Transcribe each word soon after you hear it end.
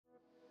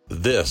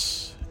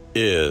This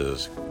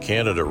is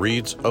Canada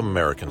Reads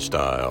American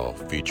Style,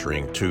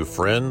 featuring two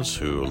friends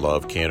who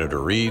love Canada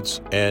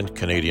Reads and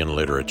Canadian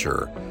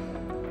literature.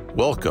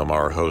 Welcome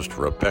our host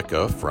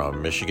Rebecca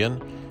from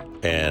Michigan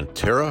and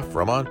Tara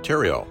from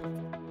Ontario.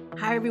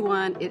 Hi,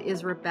 everyone. It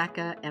is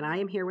Rebecca, and I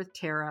am here with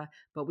Tara,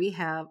 but we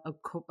have,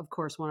 of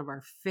course, one of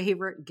our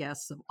favorite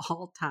guests of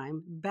all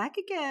time back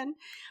again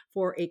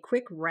for a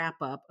quick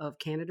wrap-up of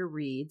Canada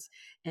Reads,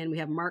 and we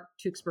have Mark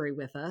Tewksbury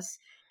with us,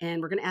 and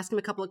we're going to ask him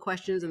a couple of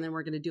questions, and then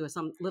we're going to do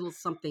little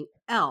something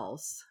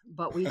else,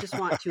 but we just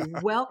want to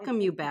welcome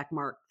you back,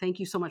 Mark. Thank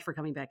you so much for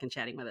coming back and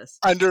chatting with us.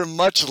 Under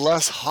much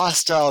less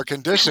hostile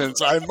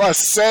conditions, I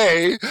must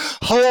say.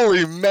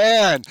 Holy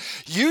man,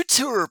 you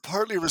two are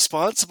partly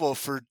responsible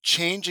for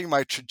changing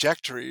my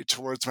trajectory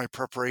towards my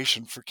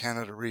preparation for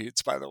Canada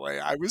Reads, by the way.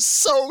 I was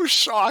so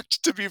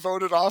shocked to be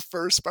voted off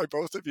first by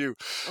both of you.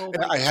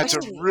 I had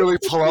to really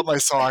pull out my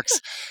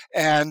socks.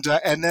 And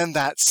then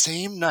that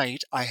same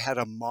night, I had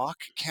a mock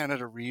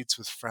Canada Reads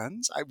with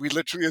friends. We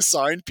literally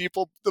assigned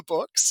people the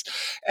books,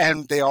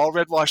 and they all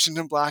read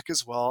Washington Black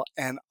as well,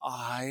 and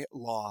I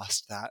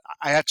lost that.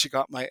 I actually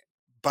got my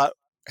butt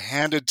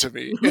handed to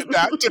me in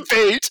that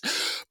debate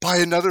by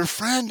another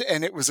friend,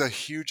 and it was a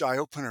huge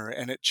eye-opener,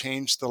 and it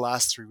changed the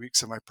last 3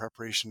 weeks of my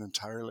preparation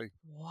entirely.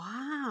 Wow.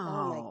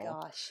 Oh my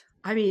gosh.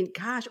 I mean,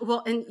 gosh.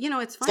 Well, and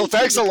it's funny. So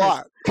thanks a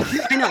lot.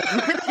 I know.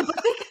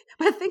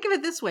 But think of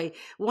it this way.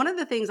 One of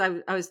the things I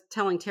was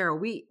telling Tara,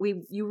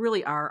 you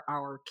really are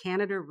our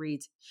Canada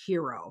Reads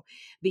hero,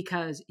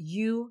 because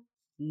you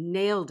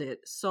nailed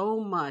it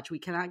so much. We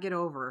cannot get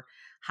over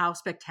how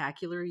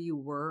spectacular you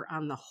were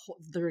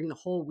during the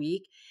whole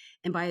week.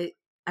 And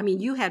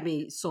you had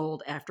me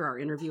sold after our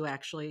interview,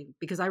 actually,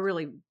 because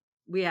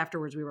we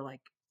afterwards, we were like,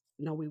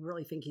 no, we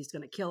really think he's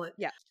going to kill it.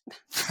 Yeah.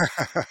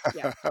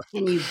 Yeah.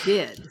 And you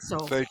did. So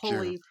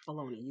Holy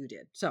baloney, you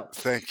did. So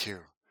thank you.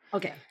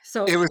 Okay,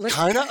 so it was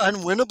kind of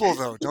unwinnable,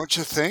 though, don't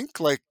you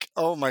think? Like,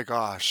 oh my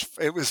gosh,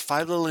 it was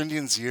Five Little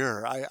Indians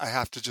year. I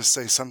have to just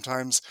say,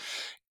 sometimes,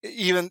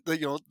 even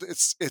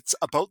it's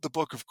about the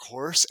book, of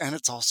course, and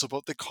it's also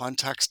about the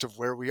context of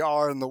where we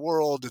are in the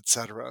world,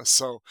 etc.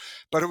 So,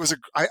 but it was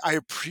I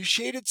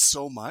appreciated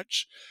so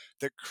much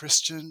that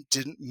Christian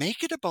didn't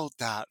make it about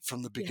that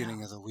from the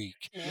beginning of the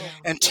week. Yeah.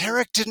 And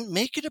Tarek didn't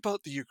make it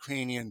about the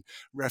Ukrainian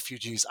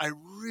refugees. I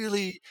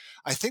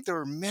think there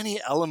were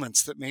many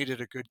elements that made it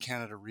a good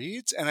Canada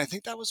Reads, and I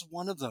think that was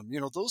one of them.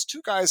 Those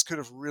two guys could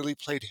have really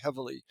played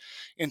heavily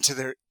into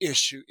their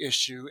issue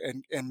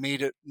and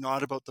made it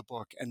not about the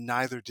book, and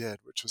neither did,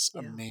 which was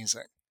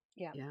amazing.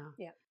 Yeah.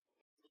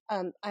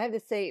 I have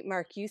to say,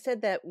 Mark, you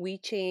said that we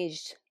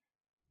changed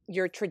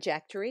your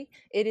trajectory.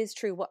 It is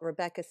true what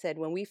Rebecca said.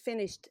 When we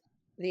finished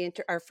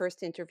our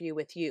first interview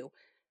with you,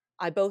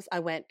 I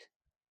went,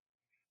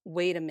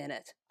 wait a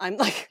minute. I'm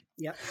like,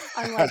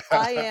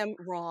 I am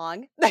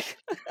wrong.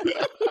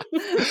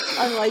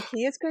 I'm like,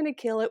 he is going to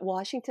kill it.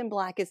 Washington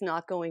Black is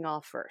not going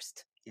off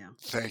first. Yeah.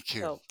 Thank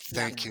you.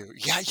 Thank you.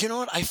 Yeah. You know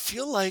what? I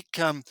feel like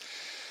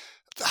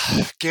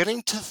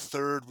getting to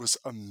third was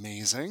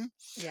amazing.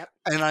 Yep.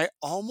 And I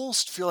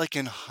almost feel like,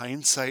 in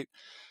hindsight,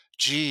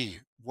 gee,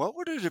 what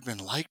would it have been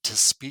like to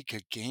speak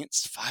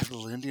against Five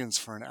Little Indians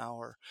for an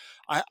hour?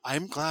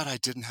 I'm glad I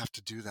didn't have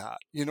to do that.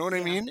 You know what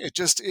I mean? It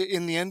just,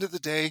 in the end of the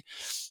day,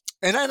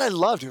 and I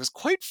loved it. It was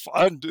quite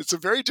fun. It's a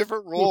very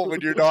different role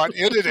when you're not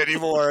in it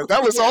anymore.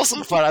 That was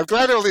also fun. I'm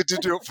glad I only did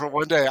do it for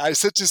one day. I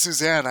said to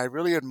Suzanne, I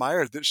really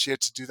admired that she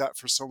had to do that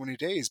for so many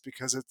days,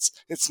 because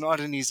it's not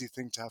an easy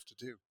thing to have to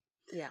do.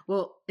 Yeah.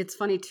 Well, it's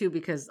funny too,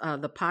 because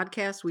the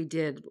podcast we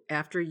did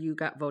after you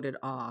got voted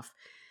off,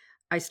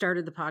 I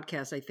started the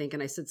podcast, I think,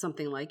 and I said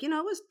something like, it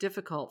was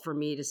difficult for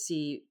me to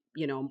see,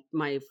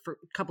 my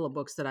couple of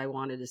books that I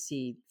wanted to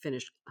see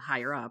finished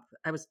higher up.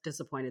 I was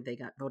disappointed they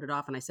got voted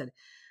off. And I said,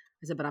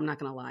 but I'm not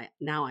going to lie.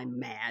 Now I'm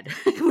mad.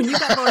 When you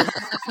got voted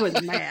off, I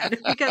was mad,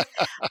 because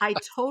I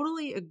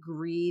totally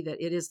agree that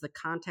it is the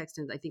context,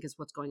 and I think is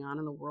what's going on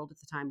in the world at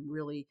the time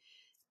really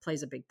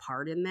plays a big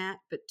part in that.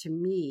 But to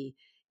me,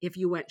 if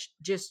you went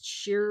just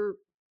sheer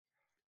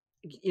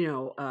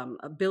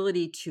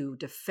ability to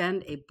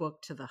defend a book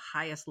to the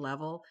highest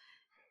level,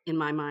 in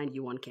my mind,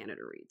 you won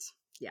Canada Reads.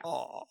 Yeah.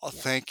 Oh,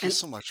 thank you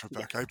so much,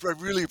 Rebecca. I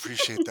really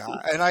appreciate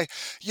that. And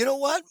you know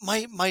what?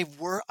 My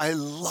work, I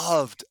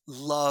loved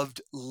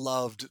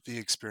the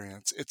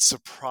experience. It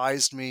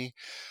surprised me.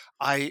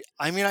 I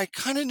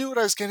kind of knew what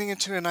I was getting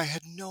into, and I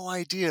had no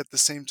idea at the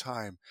same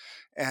time.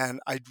 And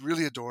I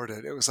really adored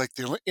it. It was like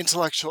the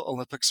intellectual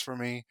Olympics for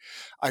me.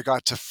 I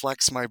got to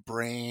flex my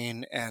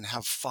brain and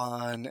have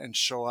fun and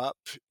show up,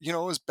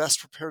 as best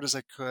prepared as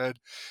I could.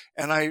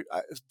 And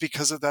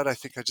because of that, I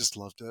think I just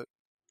loved it.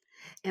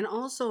 And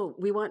also,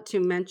 we want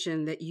to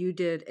mention that you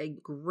did a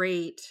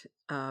great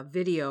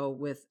video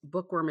with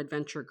Bookworm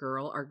Adventure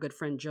Girl, our good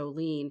friend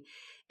Jolene.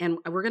 And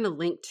we're going to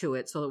link to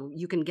it so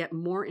you can get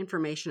more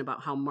information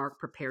about how Mark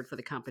prepared for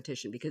the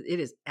competition, because it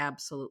is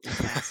absolutely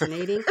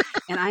fascinating.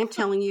 And I'm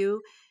telling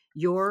you,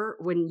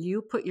 when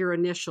you put your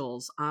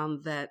initials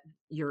on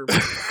your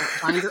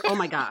binder, oh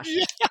my gosh.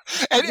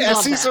 And We love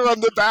Essie's that. are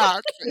on the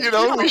back.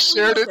 No, We we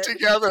shared love it it.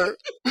 together.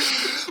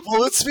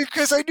 Well, it's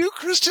because I knew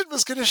Christian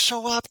was going to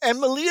show up, and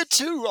Malia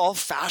too, all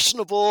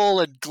fashionable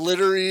and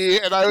glittery.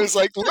 And I was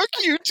like, look,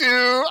 you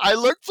two, I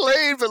look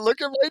plain, but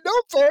look at my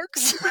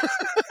notebooks.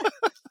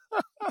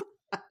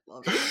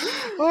 Love it.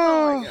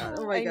 Oh Oh, my God.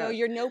 Oh my I know God.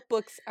 your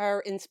notebooks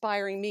are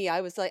inspiring me.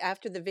 I was like,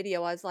 after the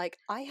video, I was like,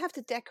 I have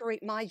to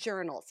decorate my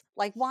journals.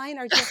 Like mine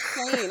are just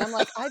plain. I'm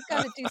like, I've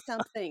got to do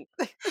something.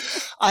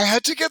 I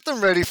had to get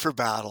them ready for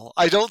battle.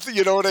 I don't,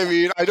 you know what I Yeah.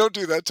 mean? I don't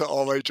do that to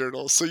all my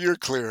journals. So you're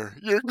clear.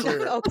 You're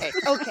clear.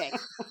 Okay.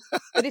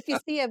 But if you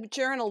see a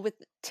journal with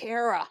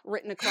Tara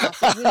written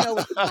across it, you know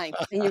it's mine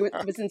and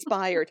it was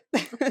inspired.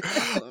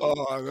 Awesome.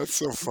 Oh, that's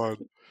so fun.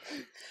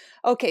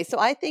 Okay, so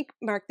I think,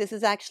 Mark, this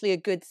is actually a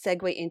good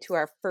segue into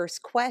our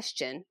first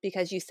question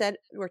because you said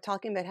we're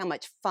talking about how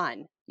much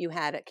fun you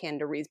had at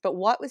Canada Reads, but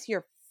what was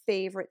your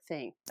favorite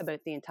thing about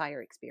the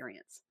entire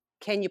experience?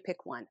 Can you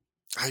pick one?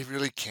 I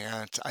really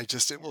can't.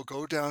 It will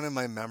go down in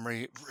my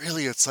memory.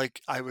 Really, it's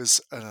like I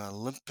was an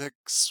Olympic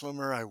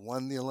swimmer. I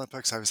won the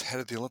Olympics. I was head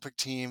of the Olympic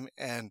team,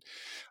 and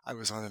I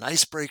was on an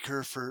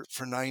icebreaker for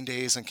 9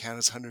 days on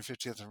Canada's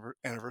 150th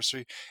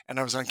anniversary, and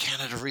I was on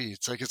Canada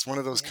Reads. Like it's one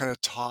of those Yeah. kind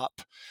of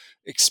top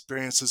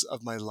experiences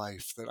of my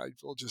life that I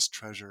will just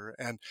treasure.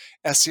 And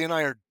Essie and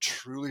I are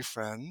truly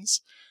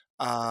friends.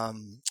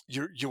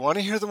 You want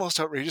to hear the most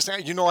outrageous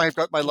thing? I've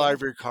got my Yeah.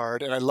 library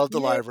card, and I love the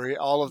Yeah. library,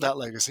 all of Yep. that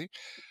legacy.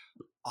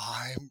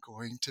 I'm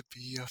going to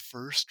be a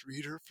first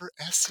reader for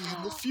Essie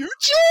in the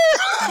future.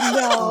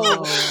 No.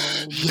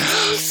 Oh,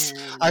 Yes.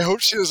 man. I hope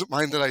she doesn't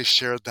mind that I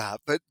shared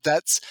that, but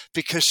that's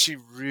because she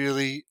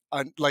really,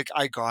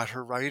 I got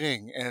her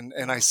writing, and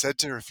I said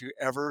to her, if you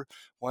ever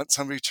want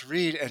somebody to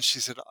read, and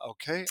she said,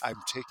 okay,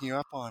 I'm taking you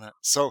up on it.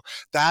 So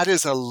that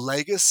is a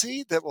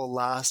legacy that will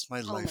last my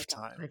Oh my God.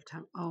 lifetime.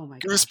 Lifetime. Oh my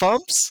gosh.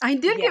 Goosebumps? I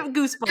did Yes. get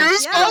goosebumps.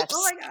 Goosebumps? Yes.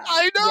 Oh my God.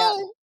 I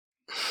know.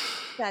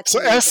 That's So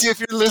amazing. Essie, if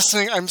you're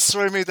listening, I'm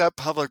sorry I made that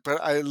public, but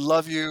I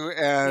love you,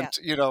 and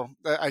Yeah.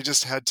 I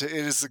just had to.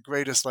 It is the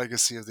greatest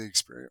legacy of the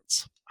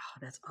experience. Oh,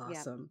 that's Yeah.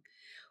 awesome.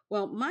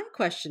 Well, my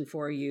question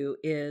for you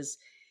is,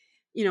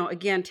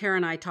 again, Tara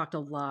and I talked a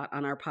lot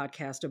on our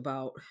podcast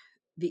about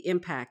the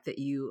impact that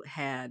you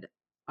had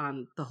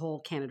on the whole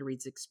Canada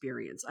Reads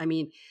experience. I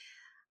mean,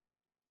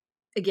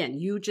 again,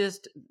 you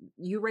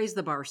raised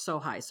the bar so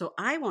high. So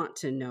I want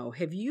to know,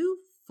 have you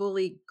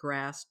fully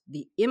grasped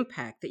the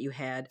impact that you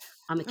had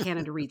on the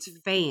Canada Reads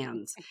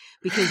fans?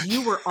 Because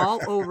you were all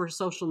over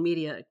social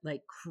media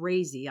like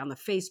crazy, on the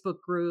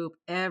Facebook group,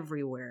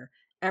 everywhere.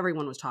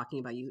 Everyone was talking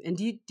about you. And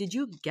did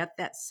you get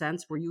that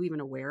sense? Were you even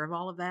aware of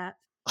all of that?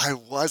 I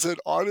wasn't,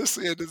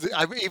 honestly.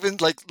 I'm even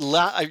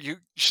you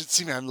should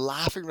see me. I'm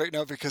laughing right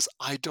now because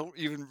I don't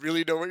even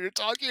really know what you're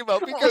talking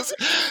about, because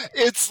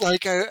it's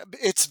like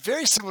it's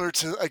very similar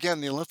to,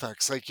 again, the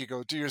Olympics. Like you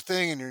go do your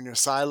thing and you're in your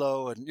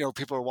silo, and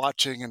people are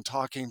watching and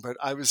talking, but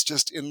I was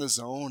just in the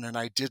zone and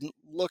I didn't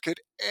look at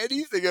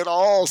anything at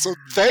all. So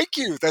thank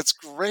you. That's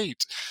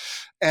great.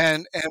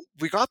 And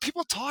we got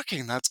people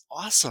talking. That's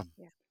awesome.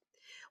 Yeah.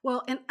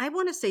 Well, and I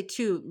want to say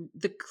too,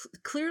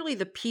 clearly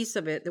the piece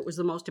of it that was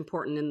the most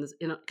important in this,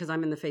 because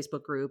I'm in the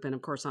Facebook group and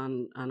of course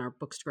on our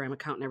Bookstagram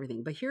account and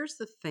everything. But here's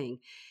the thing: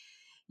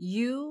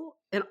 you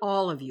and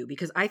all of you,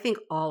 because I think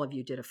all of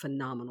you did a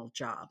phenomenal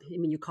job. I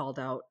mean, you called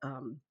out,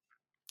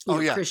 Oh,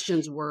 yeah.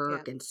 Christian's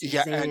work and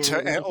Yeah,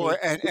 Suzanne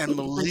and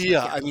Malia.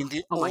 I mean,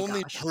 the Oh my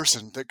only gosh.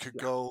 person that could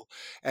Yeah. go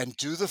and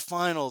do the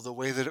final the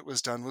way that it was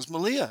done was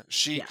Malia.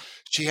 Yeah.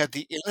 She had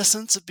the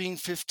innocence of being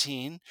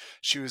 15.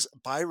 She was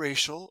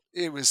biracial.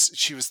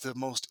 She was the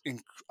most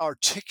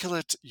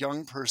articulate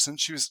young person.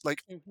 She was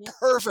like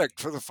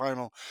perfect for the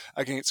final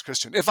against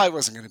Christian, if I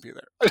wasn't going to be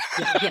there.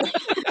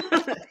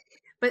 Yeah.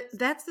 But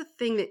that's the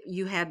thing that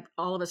you had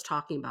all of us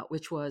talking about,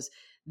 which was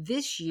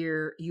this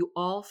year, you,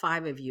 all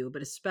five of you,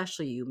 but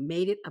especially you,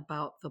 made it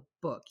about the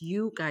book.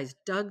 You guys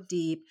dug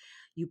deep.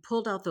 You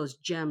pulled out those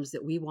gems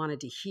that we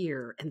wanted to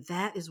hear. And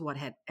that is what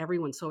had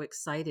everyone so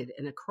excited.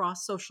 And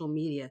across social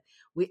media,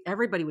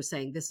 everybody was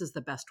saying, this is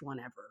the best one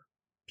ever.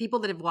 People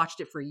that have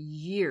watched it for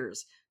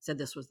years said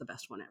this was the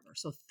best one ever.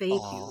 So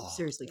thank you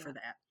seriously for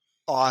that.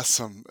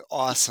 Awesome.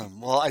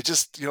 Well, I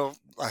just,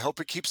 I hope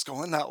it keeps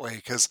going that way,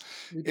 because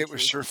it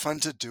was sure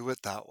fun to do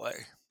it that way.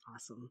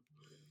 Awesome.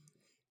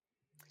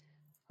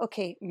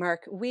 Okay,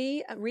 Mark,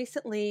 we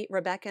recently,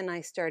 Rebecca and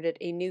I started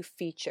a new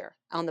feature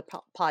on the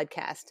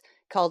podcast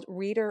called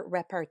Reader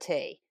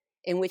Repartee,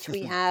 in which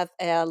we have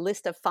a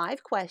list of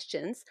 5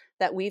 questions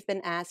that we've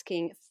been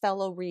asking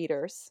fellow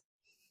readers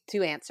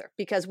to answer,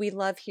 because we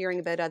love hearing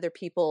about other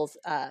people's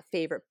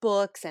favorite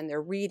books and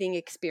their reading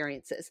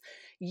experiences.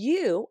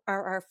 You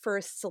are our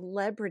first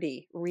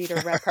celebrity reader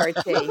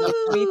repartee, which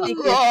we think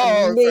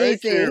is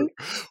amazing.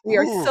 We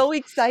are so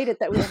excited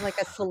that we have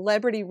like a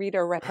celebrity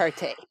reader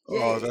repartee.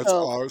 Oh,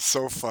 that's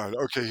so fun.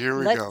 Okay, here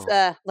we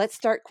go. Let's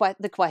start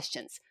the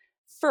questions.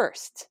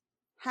 First,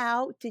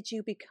 how did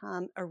you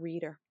become a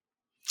reader?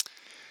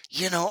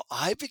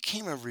 I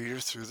became a reader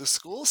through the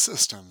school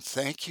system.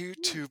 Thank you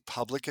to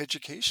public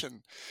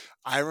education.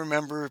 I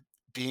remember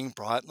being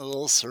brought in a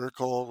little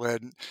circle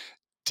when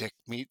Dick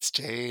meets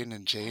Jane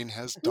and Jane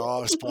has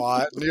Dog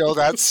Spot,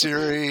 that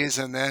series,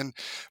 and then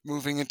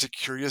moving into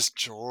Curious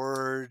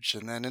George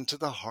and then into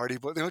the Hardy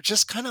Book,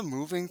 just kind of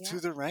moving Yeah.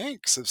 through the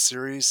ranks of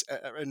series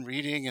and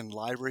reading and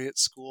library at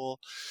school.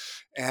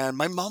 And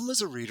my mom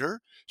was a reader.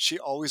 She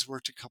always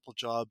worked a couple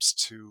jobs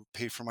to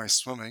pay for my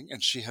swimming,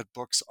 and she had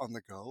books on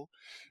the go.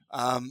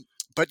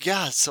 But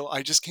yeah, so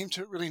I just came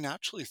to it really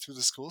naturally through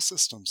the school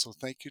system. So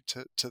thank you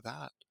to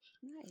that.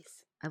 Nice.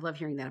 I love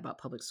hearing that about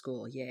public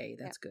school. Yay,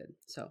 that's good.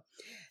 So,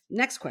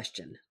 next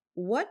question.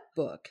 What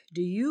book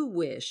do you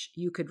wish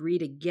you could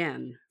read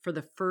again for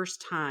the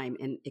first time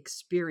and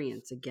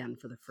experience again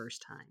for the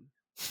first time?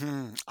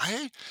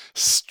 I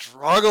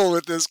struggle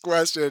with this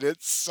question.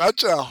 It's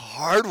such a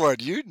hard one.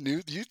 You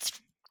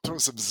throw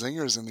some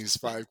zingers in these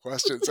 5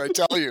 questions, I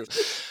tell you.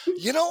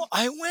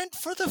 I went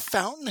for The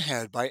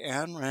Fountainhead by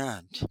Ayn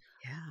Rand.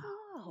 Yeah.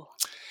 Oh,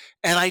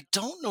 And I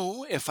don't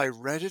know if I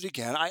read it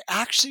again. I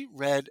actually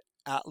read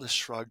Atlas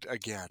Shrugged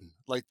again,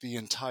 like the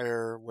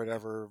entire,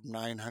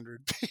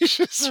 900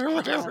 pages or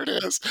whatever it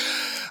is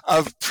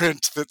of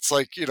print that's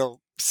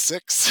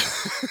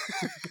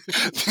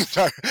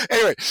 6.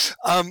 Anyway,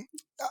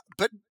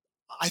 but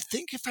I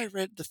think if I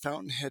read The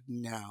Fountainhead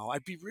now,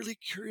 I'd be really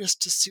curious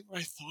to see what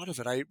I thought of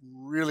it. I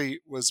really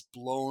was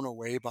blown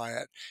away by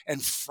it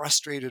and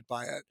frustrated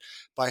by it,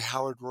 by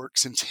Howard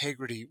Rourke's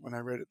integrity when I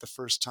read it the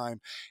first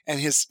time.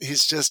 And he's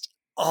just,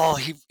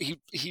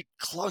 he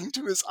clung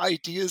to his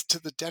ideas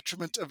to the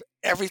detriment of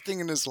everything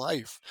in his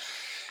life.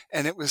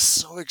 And it was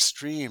so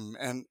extreme.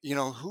 And,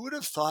 who would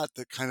have thought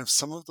that kind of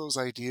some of those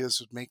ideas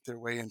would make their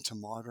way into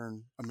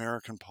modern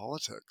American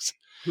politics?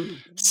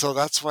 So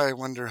that's why I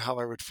wonder how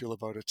I would feel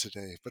about it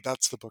today. But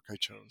that's the book I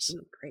chose.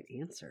 Ooh, great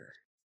answer.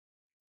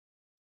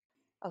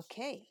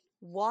 okay.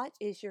 What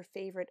is your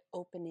favorite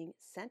opening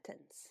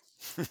sentence?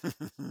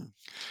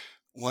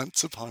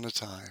 Once upon a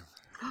time.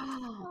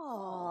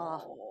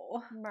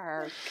 Oh,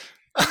 Mark.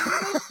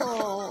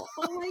 Oh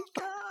my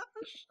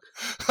gosh.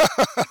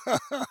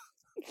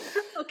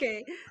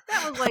 Okay,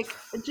 that was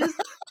just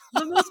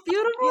the most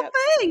beautiful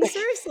thing.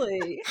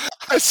 Seriously.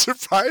 I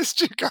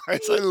surprised you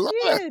guys. I love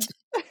it.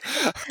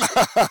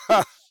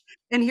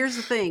 And here's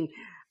the thing.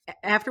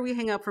 After we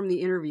hang up from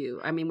the interview,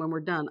 when we're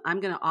done, I'm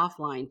going to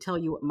offline tell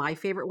you what my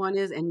favorite one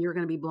is, and you're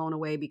going to be blown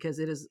away because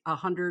it is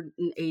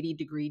 180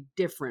 degree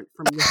different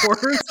from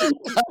yours.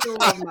 You'll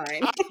love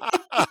mine.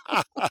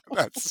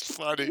 That's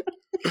funny.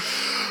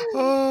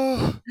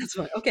 Oh. That's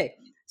fun. Okay,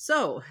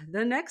 so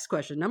the next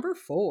question, number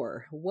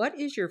 4. What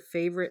is your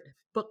favorite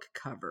book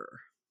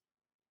cover?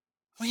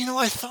 Well,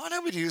 I thought I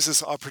would use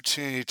this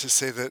opportunity to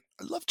say that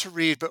I love to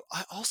read, but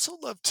I also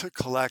love to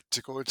collect,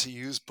 to go into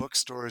used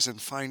bookstores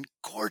and find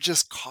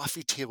gorgeous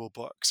coffee table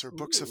books or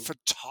books of Ooh.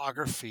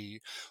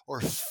 photography or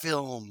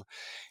film.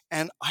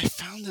 And I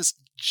found this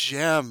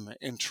gem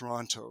in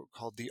Toronto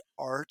called The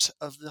Art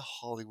of the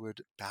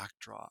Hollywood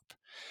Backdrop.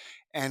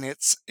 And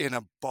it's in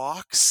a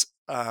box,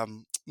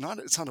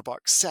 it's not a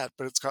box set,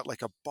 but it's got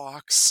like a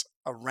box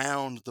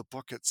around the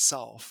book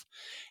itself.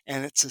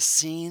 And it's a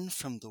scene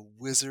from The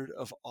Wizard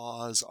of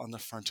Oz on the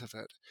front of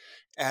it,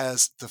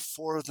 as the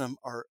 4 of them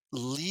are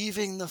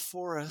leaving the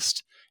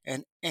forest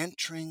and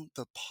entering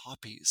the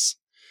poppies.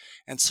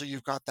 And so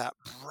you've got that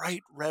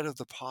bright red of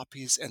the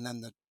poppies and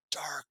then the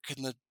dark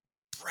and the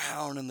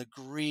brown and the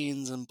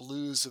greens and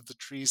blues of the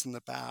trees in the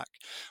back,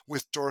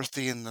 with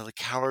Dorothy and the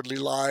Cowardly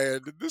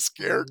Lion and the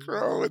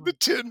Scarecrow and the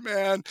Tin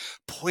Man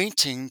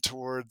pointing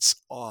towards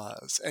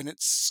Oz. And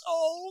it's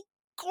so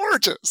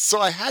gorgeous. So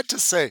I had to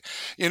say,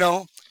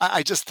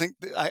 I just think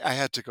that I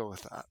had to go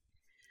with that.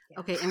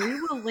 Okay, and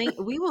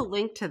we will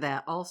link to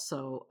that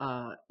also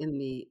in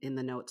the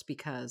notes,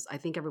 because I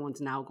think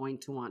everyone's now going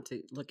to want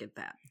to look at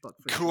that book.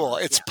 Cool.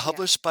 Sure. It's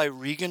published by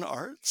Regan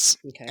Arts,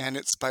 Okay. and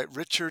it's by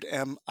Richard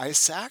M.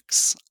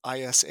 Isaacs,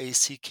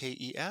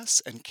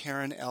 Isackes, and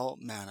Karen L.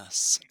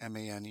 Maness,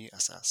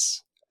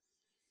 Maness.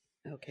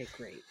 Okay,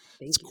 great.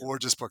 It's a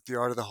gorgeous book, The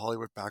Art of the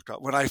Hollywood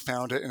Backdrop. When I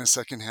found it in a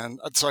secondhand,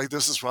 sorry,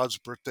 this is Rob's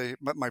birthday,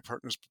 my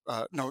partner's,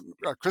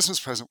 Christmas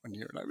present one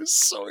year, and I was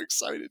so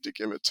excited to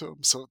give it to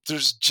him. So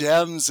there's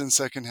gems in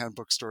secondhand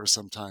bookstores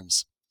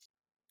sometimes.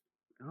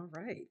 All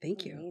right,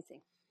 thank you.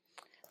 Amazing.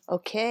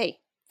 Okay,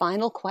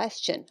 final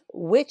question.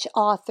 Which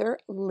author,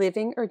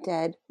 living or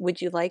dead,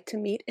 would you like to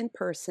meet in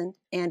person,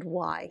 and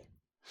why?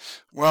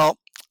 Well,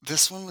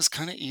 this one was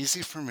kind of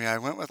easy for me. I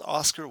went with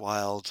Oscar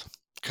Wilde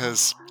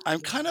because I'm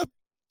kind of,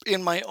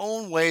 in my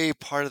own way,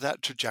 part of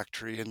that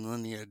trajectory and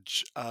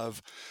lineage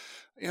of,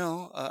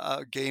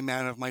 a gay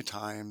man of my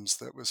times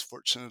that was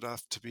fortunate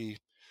enough to be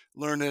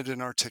learned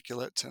and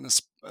articulate and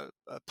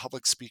a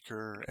public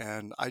speaker.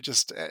 And I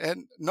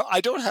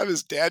don't have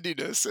his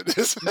dandiness and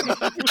his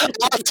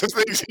lots of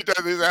things he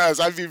does.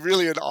 I'd be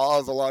really in awe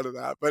of a lot of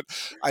that. But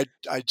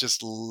I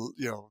just,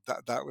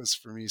 that was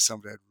for me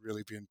somebody I'd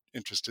really be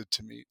interested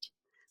to meet.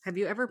 Have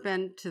you ever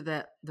been to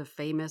the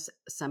famous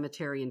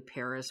cemetery in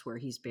Paris where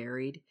he's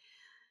buried?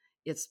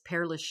 It's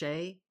Père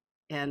Lachaise,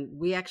 and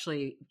we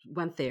actually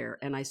went there,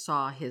 and I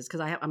saw his, because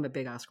I'm a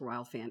big Oscar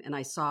Wilde fan, and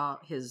I saw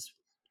his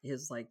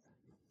his like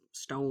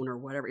stone or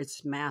whatever.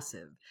 It's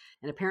massive,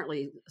 and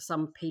apparently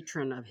some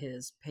patron of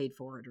his paid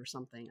for it or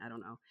something. I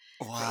don't know,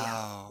 but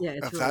Wow. yeah,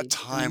 it's Of that really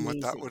time,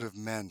 what that would amazing.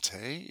 have meant,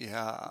 eh?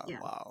 Yeah. Yeah,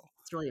 Wow.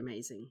 it's really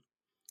amazing.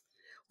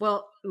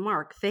 Well,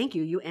 Mark, thank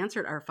you. You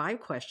answered our 5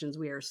 questions.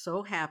 We are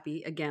so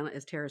happy, again,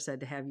 as Tara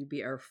said, to have you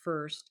be our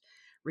first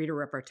Reader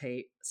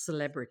Repartee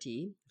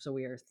celebrity. So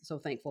we are so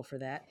thankful for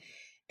that.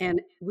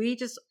 And we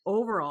just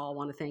overall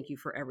want to thank you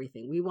for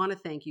everything. We want to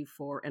thank you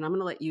for, and I'm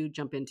going to let you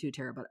jump in too,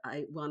 Tara, but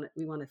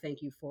we want to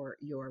thank you for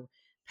your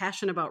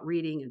passion about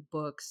reading and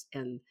books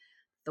and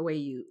the way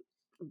you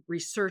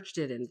researched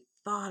it and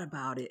thought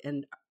about it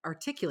and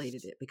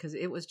articulated it, because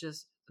it was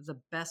just the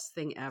best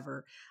thing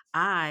ever.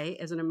 I,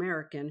 as an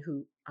American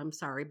who, I'm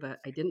sorry, but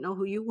I didn't know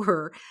who you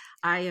were,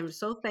 I am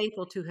so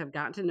thankful to have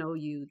gotten to know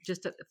you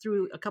just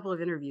through a couple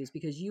of interviews,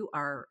 because you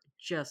are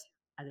just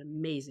an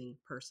amazing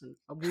person.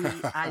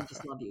 I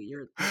just love you.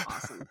 You're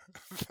awesome.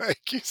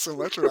 Thank you so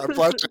much. I'm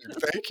blushing.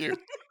 Thank you.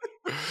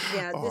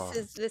 Yeah, Oh,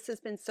 this has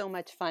been so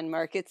much fun,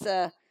 Mark.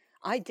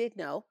 I did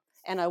know,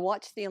 and I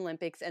watched the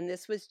Olympics, and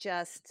this was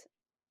just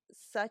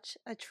such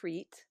a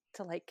treat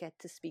to like get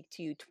to speak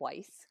to you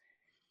twice.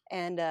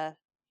 And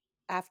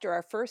after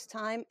our first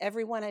time,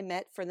 everyone I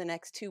met for the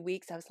next 2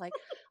 weeks, I was like,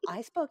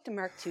 I spoke to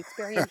Mark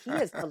Tewksbury, and he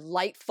is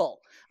delightful.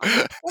 I'm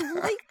like,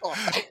 delightful.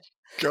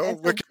 go And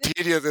so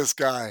Wikipedia this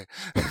guy.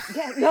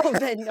 yeah, no,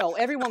 then no.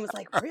 Everyone was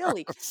like,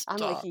 really? I'm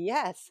like, Stop.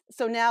 yes.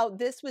 So now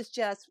this was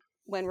just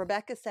when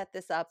Rebecca set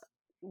this up,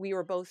 we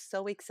were both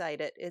so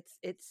excited.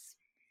 It's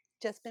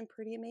just been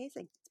pretty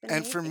amazing. It's been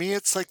And for amazing. me,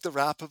 it's like the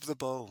wrap of the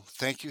bow.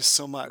 Thank you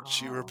so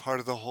much. You were Oh, part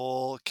of the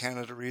whole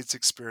Canada Reads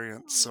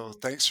experience. So oh,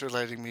 thanks for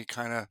letting me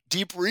kind of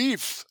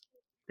debrief.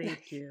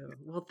 thank you.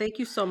 Well, thank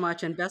you so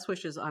much, and best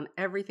wishes on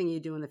everything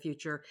you do in the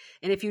future.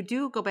 And if you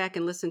do go back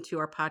and listen to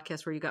our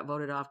podcast where you got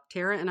voted off,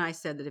 Tara and I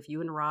said that if you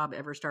and Rob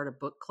ever start a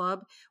book club,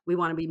 we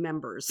want to be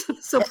members.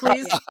 So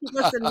please Yeah. keep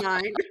us in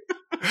mind.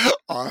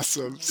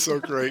 Awesome. So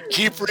great.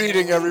 Keep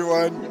reading,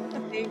 everyone.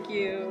 Thank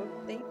you.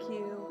 Thank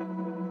you.